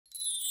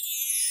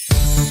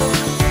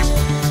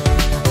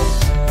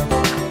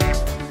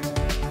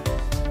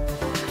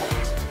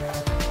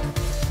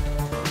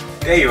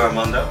There you are,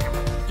 Mondo.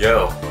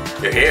 Yo,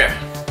 you're here.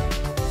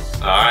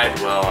 Alright,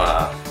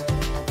 well,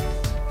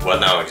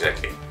 what now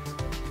exactly?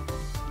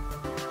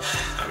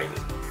 I mean,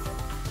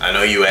 I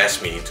know you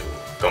asked me to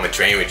come and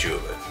train with you,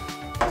 but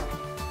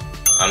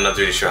I'm not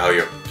really sure how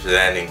you're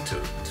planning to.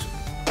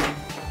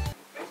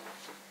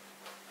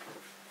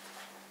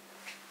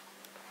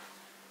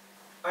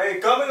 Are you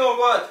coming or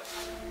what?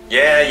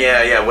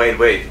 Yeah,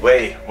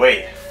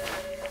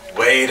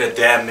 wait a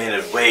damn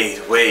minute, wait,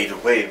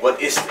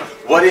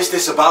 what is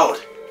this about?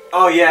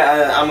 Oh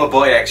yeah, I'm a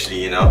boy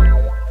actually, you know.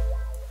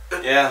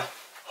 Yeah.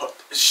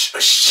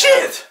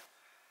 Shit!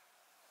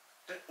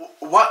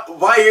 Why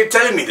are you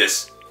telling me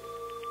this?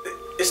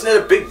 Isn't it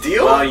a big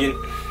deal? Well, you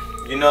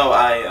know,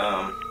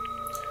 I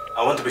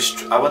want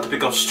to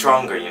become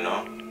stronger, you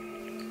know.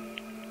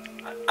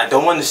 I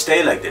don't want to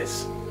stay like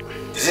this.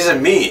 This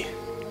isn't me.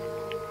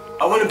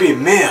 I want to be a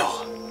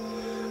male.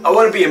 I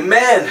want to be a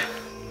man.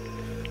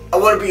 I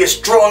want to be a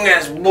strong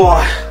ass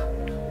boy.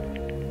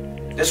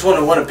 That's what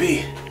I want to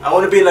be. I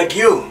want to be like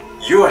you.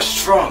 You are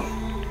strong.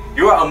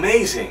 You are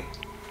amazing.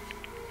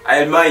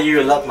 I admire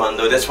you a lot,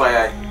 Mondo. That's why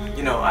I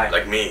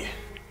like me.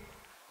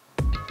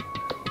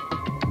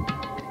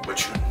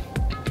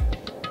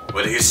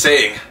 What are you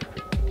saying?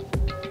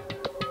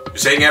 You're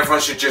saying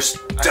everyone should just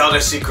tell their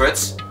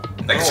secrets?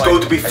 Like it's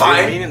going to be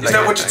fine? Is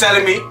that what you're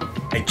telling me?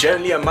 I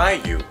genuinely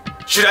admire you.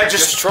 Should I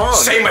just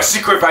say my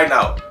secret right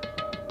now?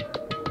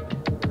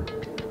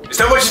 Is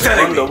that what you're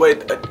telling me?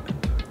 Wait,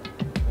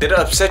 did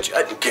I upset you?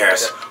 Who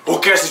cares? Who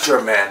cares that you're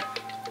a man?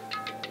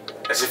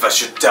 As if I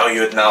should tell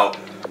you it now.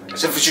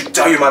 As if I should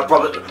tell you my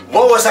problem.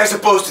 What was I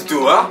supposed to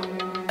do, huh?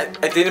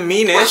 I didn't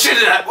mean it.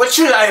 What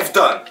should I have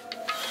done?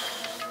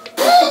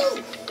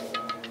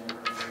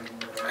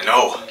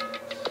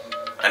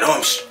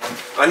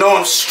 I know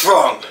I'm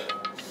strong.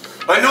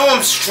 I know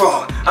I'm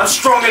strong. I'm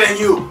stronger than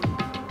you.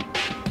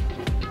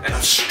 And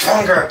I'm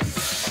stronger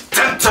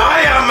than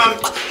I am.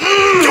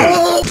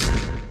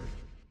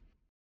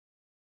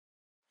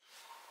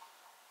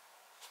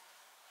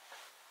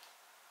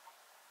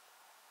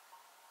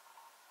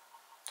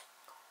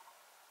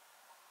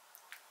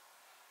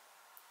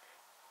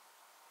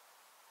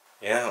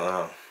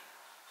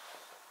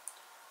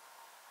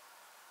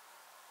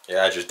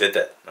 Yeah, I just did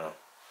that. No.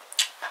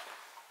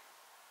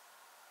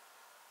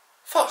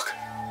 Fuck.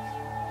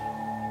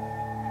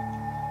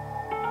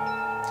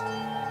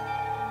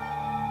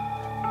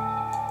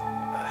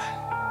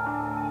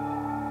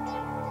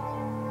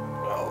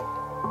 Well,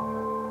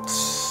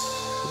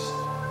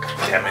 God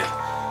damn it.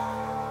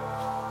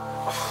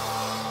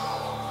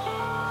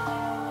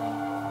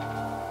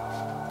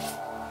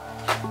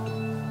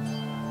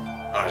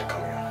 Alright,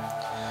 come here.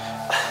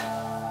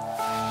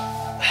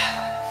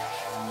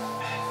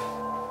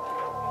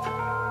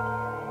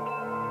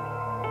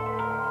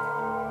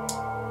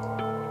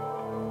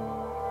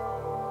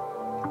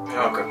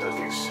 I'll grab those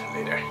things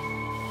later.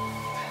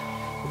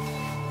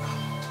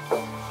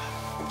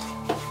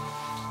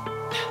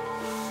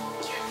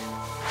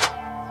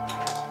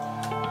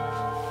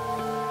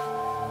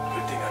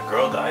 Good thing a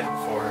girl died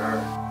before her.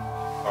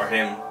 Or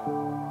him.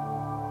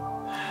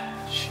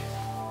 Shit.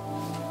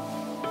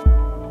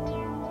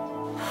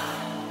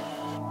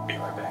 Be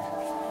right back.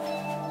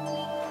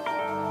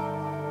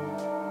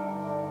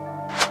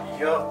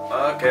 Yo,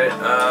 okay,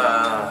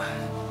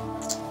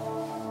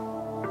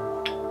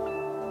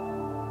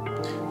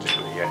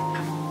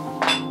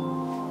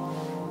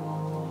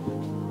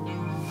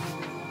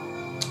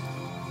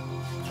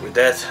 with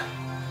that,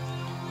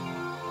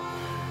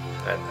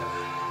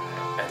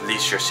 at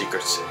least your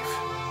secret's safe.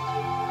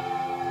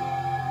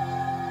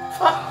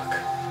 Fuck.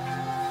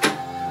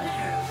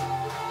 Man.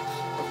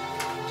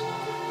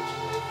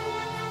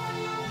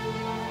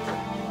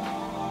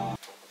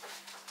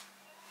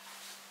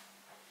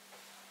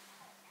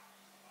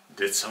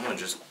 Did someone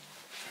just...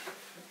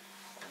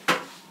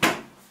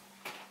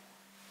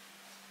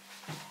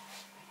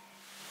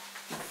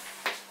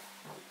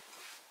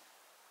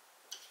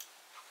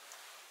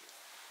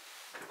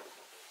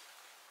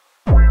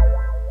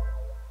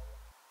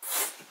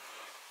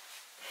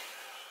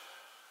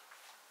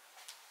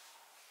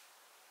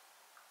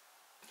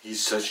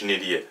 He's such an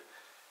idiot.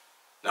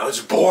 Now it's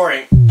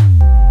boring.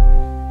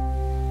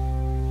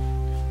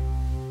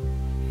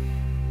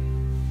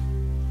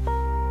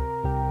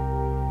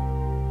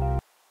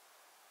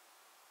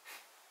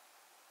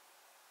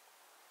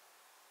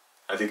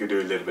 I think you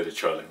do a little bit of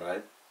trolling,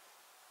 right?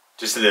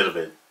 Just a little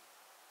bit.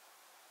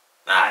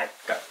 Alright,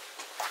 go.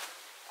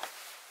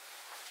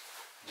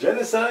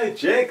 Genocide,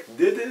 Jack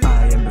did it.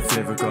 I am the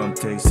flavor, come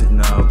taste it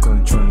now.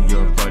 Controlling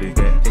your body,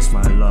 that is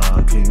my law.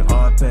 Clean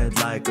our bed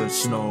like a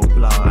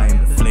snowplow. I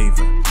am the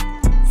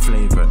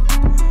flavor.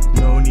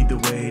 No need to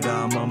wait,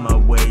 I'm on my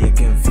way. I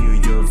can feel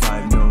your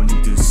vibe, no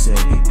need to say.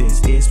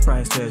 This is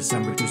priceless,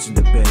 I'm reducing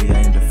the bay. I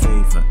am the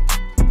flavor.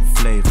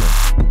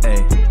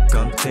 Hey,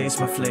 come taste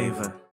my flavor.